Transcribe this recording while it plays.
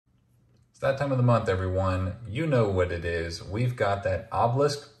That time of the month, everyone. You know what it is. We've got that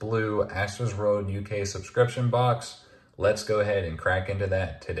Obelisk Blue Aster's Road UK subscription box. Let's go ahead and crack into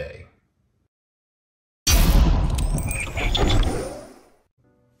that today.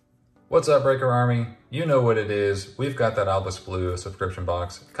 What's up, Breaker Army? You know what it is. We've got that Obelisk Blue subscription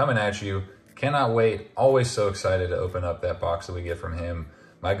box coming at you. Cannot wait. Always so excited to open up that box that we get from him.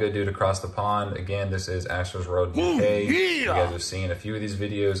 My good dude across the pond. Again, this is Aster's Road UK. Ooh, yeah. You guys have seen a few of these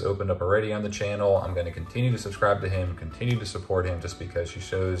videos opened up already on the channel. I'm going to continue to subscribe to him, continue to support him just because he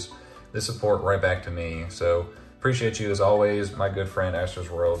shows the support right back to me. So appreciate you as always, my good friend Aster's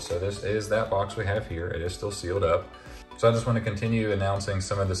World. So this is that box we have here. It is still sealed up. So I just want to continue announcing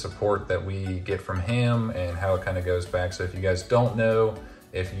some of the support that we get from him and how it kind of goes back. So if you guys don't know,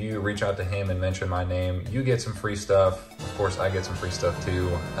 if you reach out to him and mention my name, you get some free stuff. Of course, I get some free stuff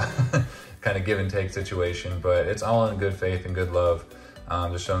too. Kind of give and take situation, but it's all in good faith and good love.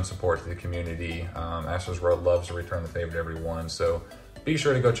 Just showing support to the community. Aster's World loves to return the favor to everyone. So be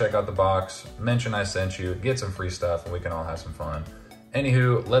sure to go check out the box, mention I sent you, get some free stuff, and we can all have some fun.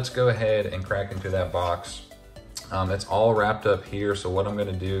 Anywho, let's go ahead and crack into that box. It's all wrapped up here. So what I'm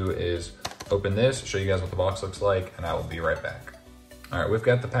gonna do is open this, show you guys what the box looks like, and I will be right back. All right, we've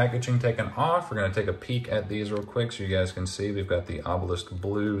got the packaging taken off. We're gonna take a peek at these real quick so you guys can see. We've got the Obelisk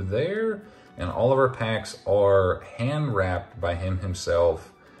Blue there, and all of our packs are hand wrapped by him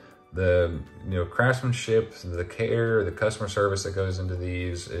himself. The craftsmanship, the care, the customer service that goes into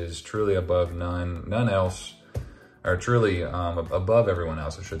these is truly above none else, or truly above everyone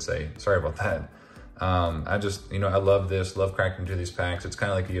else, I should say. Sorry about that. I just, I love this, love cracking into these packs. It's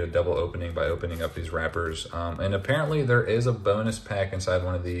kind of like you get a double opening by opening up these wrappers. And apparently there is a bonus pack inside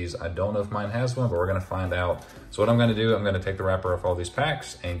one of these. I don't know if mine has one, but we're gonna find out. So what I'm gonna do, I'm gonna take the wrapper off all these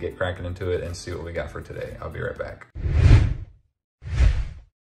packs and get cracking into it and see what we got for today. I'll be right back.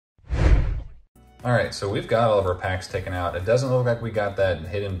 All right, so we've got all of our packs taken out. It doesn't look like we got that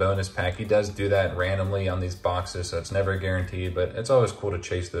hidden bonus pack. He does do that randomly on these boxes, so it's never guaranteed, but it's always cool to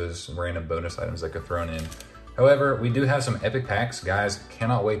chase those random bonus items that get thrown in. However, we do have some epic packs. Guys,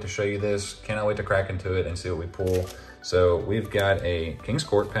 cannot wait to show you this. Cannot wait to crack into it and see what we pull. So we've got a King's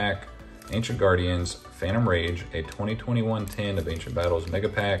Court pack, Ancient Guardians, Phantom Rage, a 2021 10 of Ancient Battles Mega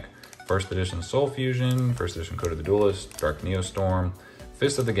Pack, First Edition Soul Fusion, First Edition Code of the Duelist, Dark Neostorm,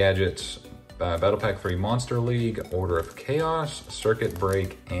 Fist of the Gadgets, Battle Pack 3 Monster League, Order of Chaos, Circuit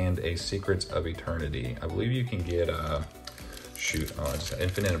Break, and a Secrets of Eternity. I believe you can get it's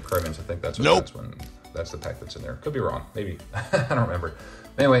Infinite Improvements. I think that's what that's the pack that's in there. Could be wrong, maybe. I don't remember.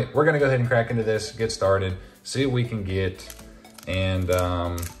 Anyway, we're gonna go ahead and crack into this, get started, see what we can get, and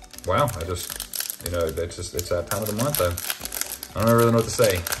wow, it's that time of the month. I don't really know what to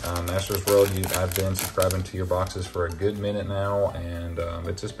say. Aster's World, I've been subscribing to your boxes for a good minute now, and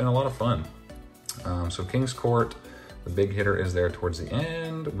it's just been a lot of fun. So King's Court, the big hitter is there towards the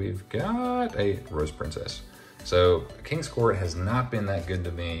end. We've got a Rose Princess. So King's Court has not been that good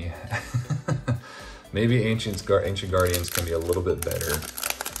to me. Maybe Ancient Guardians can be a little bit better.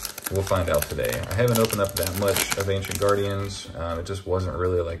 We'll find out today. I haven't opened up that much of Ancient Guardians. It just wasn't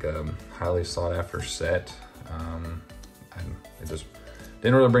really like a highly sought after set. It just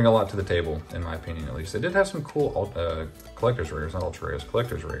didn't really bring a lot to the table, in my opinion, at least. They did have some cool collector's rares, not ultra rares,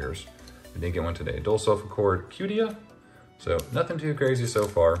 collector's rares. We didn't get one today. Dual Sulfur Cord Cutia. So nothing too crazy so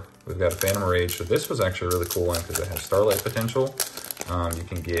far. We've got a Phantom Rage. So this was actually a really cool one because it has Starlight potential. You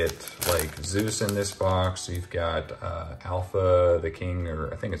can get like Zeus in this box. You've got Alpha, the King,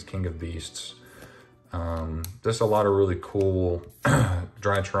 or I think it's King of Beasts. Just a lot of really cool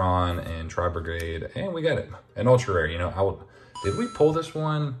Drytron and Tri-Brigade. And we got it. An ultra rare, did we pull this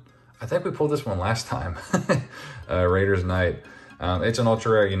one? I think we pulled this one last time. Raiders Night. It's an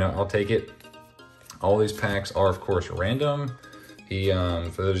ultra rare, I'll take it. All these packs are, of course, random.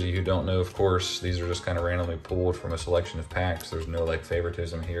 For those of you who don't know, of course, these are just kind of randomly pulled from a selection of packs. There's no like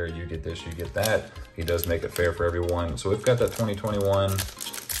favoritism here. You get this, you get that. He does make it fair for everyone. So we've got that 2021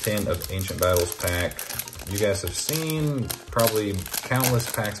 10 of Ancient Battles pack. You guys have seen probably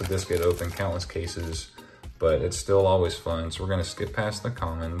countless packs of this get open, countless cases, but it's still always fun. So we're gonna skip past the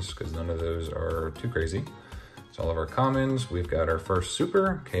commons because none of those are too crazy. So all of our commons, we've got our first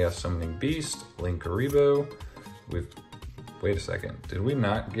super, Chaos Summoning Beast, Linkaribo. Wait a second, did we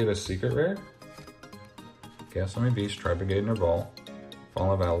not get a secret rare? Chaos Summoning Beast, Tri-Brigade Nerval,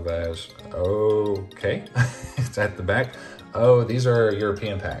 Fallen of Alvaz. Okay, it's at the back. Oh, these are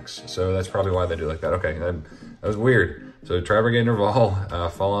European packs, so that's probably why they do like that. Okay, that was weird. So Tri-Brigade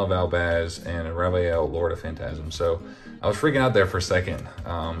Nerval, Fallen of Albaz, and Rafael, Lord of Phantasm. So I was freaking out there for a second,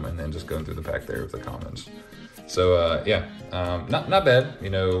 and then just going through the pack there with the commons. So yeah, not bad. You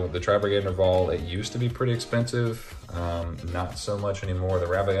know, the CardBreaker Interval, it used to be pretty expensive. Not so much anymore. The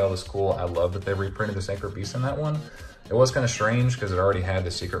Raphael is cool. I love that they reprinted the Sacred Beast in that one. It was kind of strange because it already had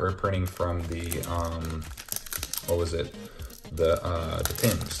the secret reprinting from the, what was it? The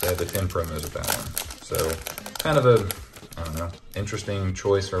tins. They had the 10 promos with that one. So kind of a, I don't know, interesting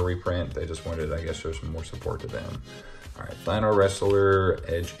choice for a reprint. They just wanted, I guess, show some more support to them. All right, Dino Wrestler,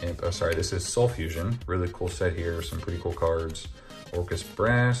 Edge Imp. Oh, sorry, this is Soul Fusion. Really cool set here. Some pretty cool cards. Orcus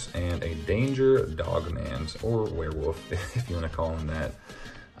Brass and a Danger Dogman, or Werewolf, if you want to call him that.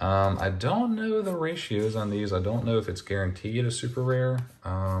 I don't know the ratios on these. I don't know if it's guaranteed a super rare.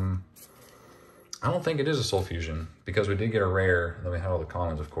 I don't think it is a Soul Fusion because we did get a rare. Then we had all the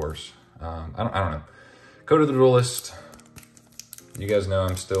commons, of course. I don't know. Code of the Duelist. You guys know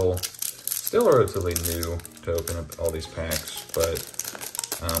I'm still relatively new to open up all these packs, but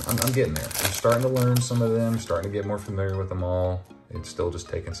I'm getting there. I'm starting to learn some of them, starting to get more familiar with them all. It's still just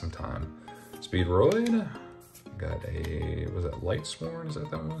taking some time. Speedroid. Got a, was that Lightsworn? Is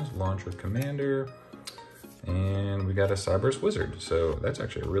that was? Launcher Commander. And we got a Cyberus Wizard. So that's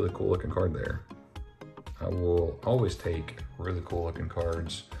actually a really cool looking card there. I will always take really cool looking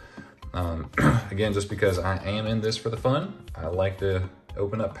cards. Again, just because I am in this for the fun, I like to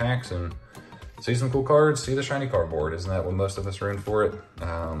open up packs and see some cool cards, see the shiny cardboard. Isn't that what most of us are in for it?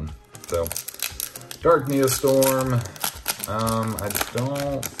 So, Dark Neostorm. I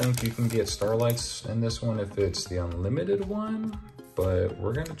don't think you can get Starlights in this one if it's the unlimited one, but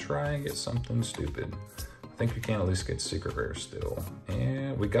we're gonna try and get something stupid. I think you can at least get secret rare still.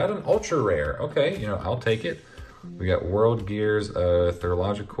 And we got an ultra rare. Okay, you know, I'll take it. We got World Gears,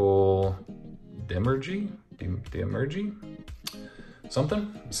 Theurgical Demergy? Demergy?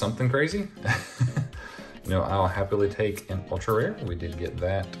 Something crazy. You know, I'll happily take an ultra rare. We did get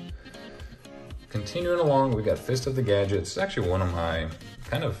that. Continuing along, we got Fist of the Gadgets. It's actually one of my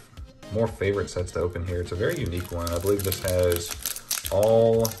kind of more favorite sets to open here. It's a very unique one. I believe this has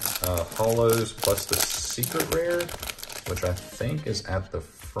all hollows plus the secret rare, which I think is at the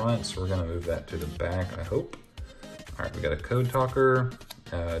front. So we're gonna move that to the back, I hope. All right, we got a Code Talker,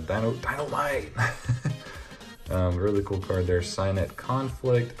 Dynamite. Really cool card there. Signet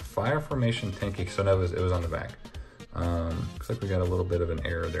Conflict, Fire Formation Tenki. So no, it was on the back. Looks like we got a little bit of an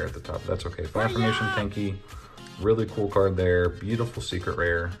error there at the top. That's okay. Fire Formation Tenki, really cool card there. Beautiful secret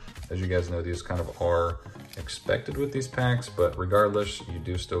rare. As you guys know, these kind of are expected with these packs, but regardless, you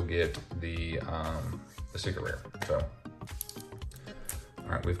do still get the secret rare. So, all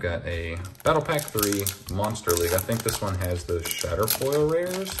right, we've got a Battle Pack 3 Monster League. I think this one has the Shatterfoil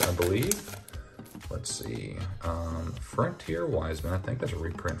rares, I believe. Let's see. Frontier Wiseman. I think that's a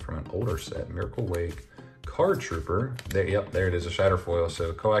reprint from an older set. Miracle Wake. Card Trooper. There, yep, there it is, a Shatterfoil.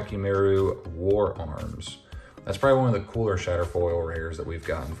 So Koakimeru War Arms. That's probably one of the cooler Shatterfoil rares that we've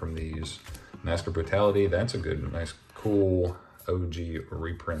gotten from these. Mask of Brutality. That's a good, nice, cool OG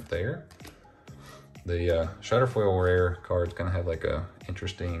reprint there. The Shatterfoil rare card's gonna have like a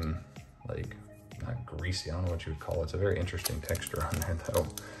interesting, like, not greasy, I don't know what you would call it. It's a very interesting texture on there though.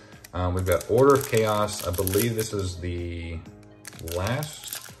 We've got Order of Chaos. I believe this is the last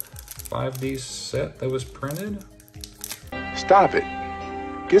 5D set that was printed. Stop it.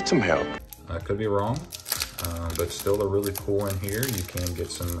 Get some help. I could be wrong, but still they're really cool in here. You can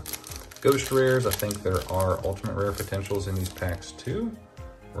get some Ghost Rares. I think there are Ultimate Rare potentials in these packs too.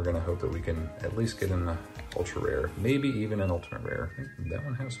 We're gonna hope that we can at least get an Ultra Rare, maybe even an Ultimate Rare. I think that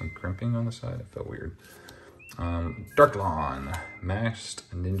one has some crimping on the side. It felt weird. Dark Lawn, Masked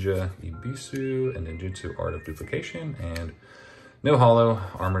Ninja Ibisu, and Ninjutsu Art of Duplication, and no holo,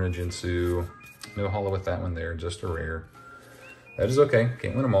 Armor Ninjutsu. No holo with that one there, just a rare. That is okay,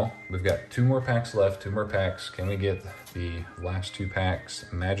 can't win them all. We've got 2 more packs left, 2 more packs. Can we get the last 2 packs?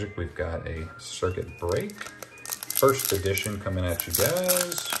 Magic, we've got a Circuit Break. First edition coming at you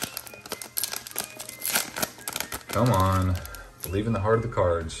guys. Come on, believe in the heart of the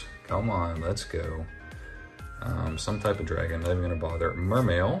cards. Come on, let's go. Some type of dragon, not even gonna bother.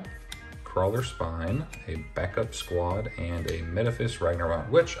 Mermail, Crawler Spine, a Backup Squad, and a Metaphys Ragnarok,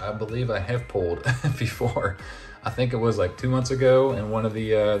 which I believe I have pulled before. I think it was like 2 months ago in one of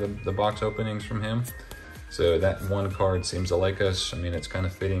the box openings from him. So that one card seems to like us. I mean, it's kind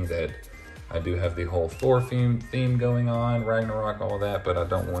of fitting that I do have the whole Thor theme going on, Ragnarok, all that, but I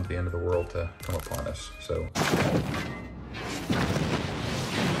don't want the end of the world to come upon us, so.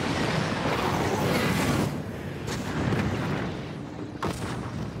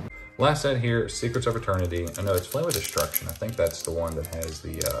 Last set here, Secrets of Eternity. I know it's Flame of Destruction. I think that's the one that has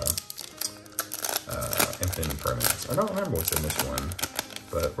the Infinite Impermanence. I don't remember what's in this one,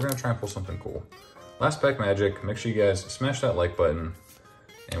 but we're gonna try and pull something cool. last pack magic. Make sure you guys smash that like button,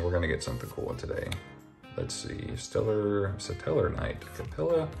 and we're gonna get something cool today. Let's see, Stellar Knight,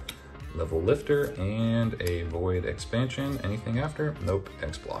 Capella, Level Lifter, and a Void Expansion. Anything after? Nope,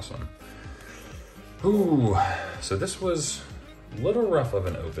 X Blossom. Ooh, so this was a little rough of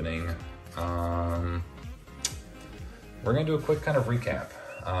an opening. We're gonna do a quick kind of recap.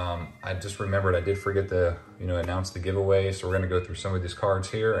 I just remembered I did forget to, announce the giveaway. So we're gonna go through some of these cards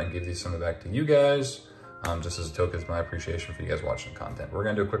here and give these some back to you guys, just as a token of my appreciation for you guys watching the content. We're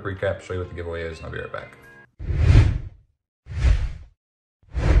gonna do a quick recap, show you what the giveaway is, and I'll be right back.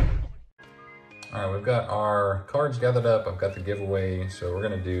 All right, we've got our cards gathered up. I've got the giveaway. So we're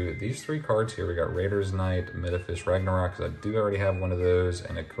gonna do these 3 cards here. We got Raiders Knight, Metafish Ragnarok, because I do already have one of those,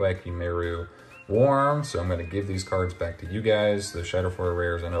 and a Koaki Meru Warm. So I'm gonna give these cards back to you guys. The Shadow Foil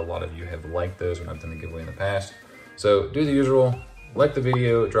rares, I know a lot of you have liked those when I've done the giveaway in the past. So do the usual, like the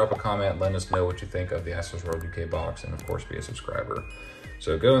video, drop a comment, let us know what you think of the Aster's World UK box, and of course be a subscriber.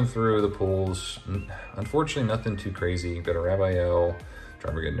 So going through the pulls, unfortunately nothing too crazy. Got a Raphael,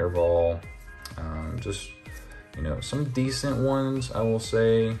 CardBreaker Nerval, just, some decent ones, I will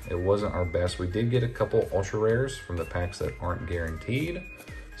say. It wasn't our best. We did get a couple ultra rares from the packs that aren't guaranteed.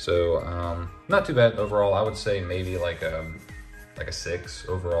 So not too bad overall. I would say maybe like a 6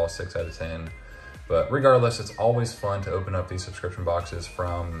 overall, 6 out of 10. But regardless, it's always fun to open up these subscription boxes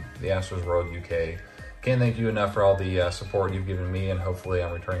from the Aster's World UK. Can't thank you enough for all the support you've given me, and hopefully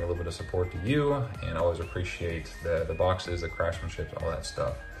I'm returning a little bit of support to you, and always appreciate the boxes, the craftsmanship, all that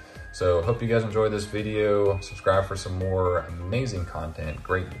stuff. So hope you guys enjoyed this video. Subscribe for some more amazing content,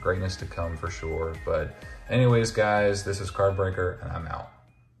 greatness to come for sure. But anyways, guys, this is CardBreaker, and I'm out.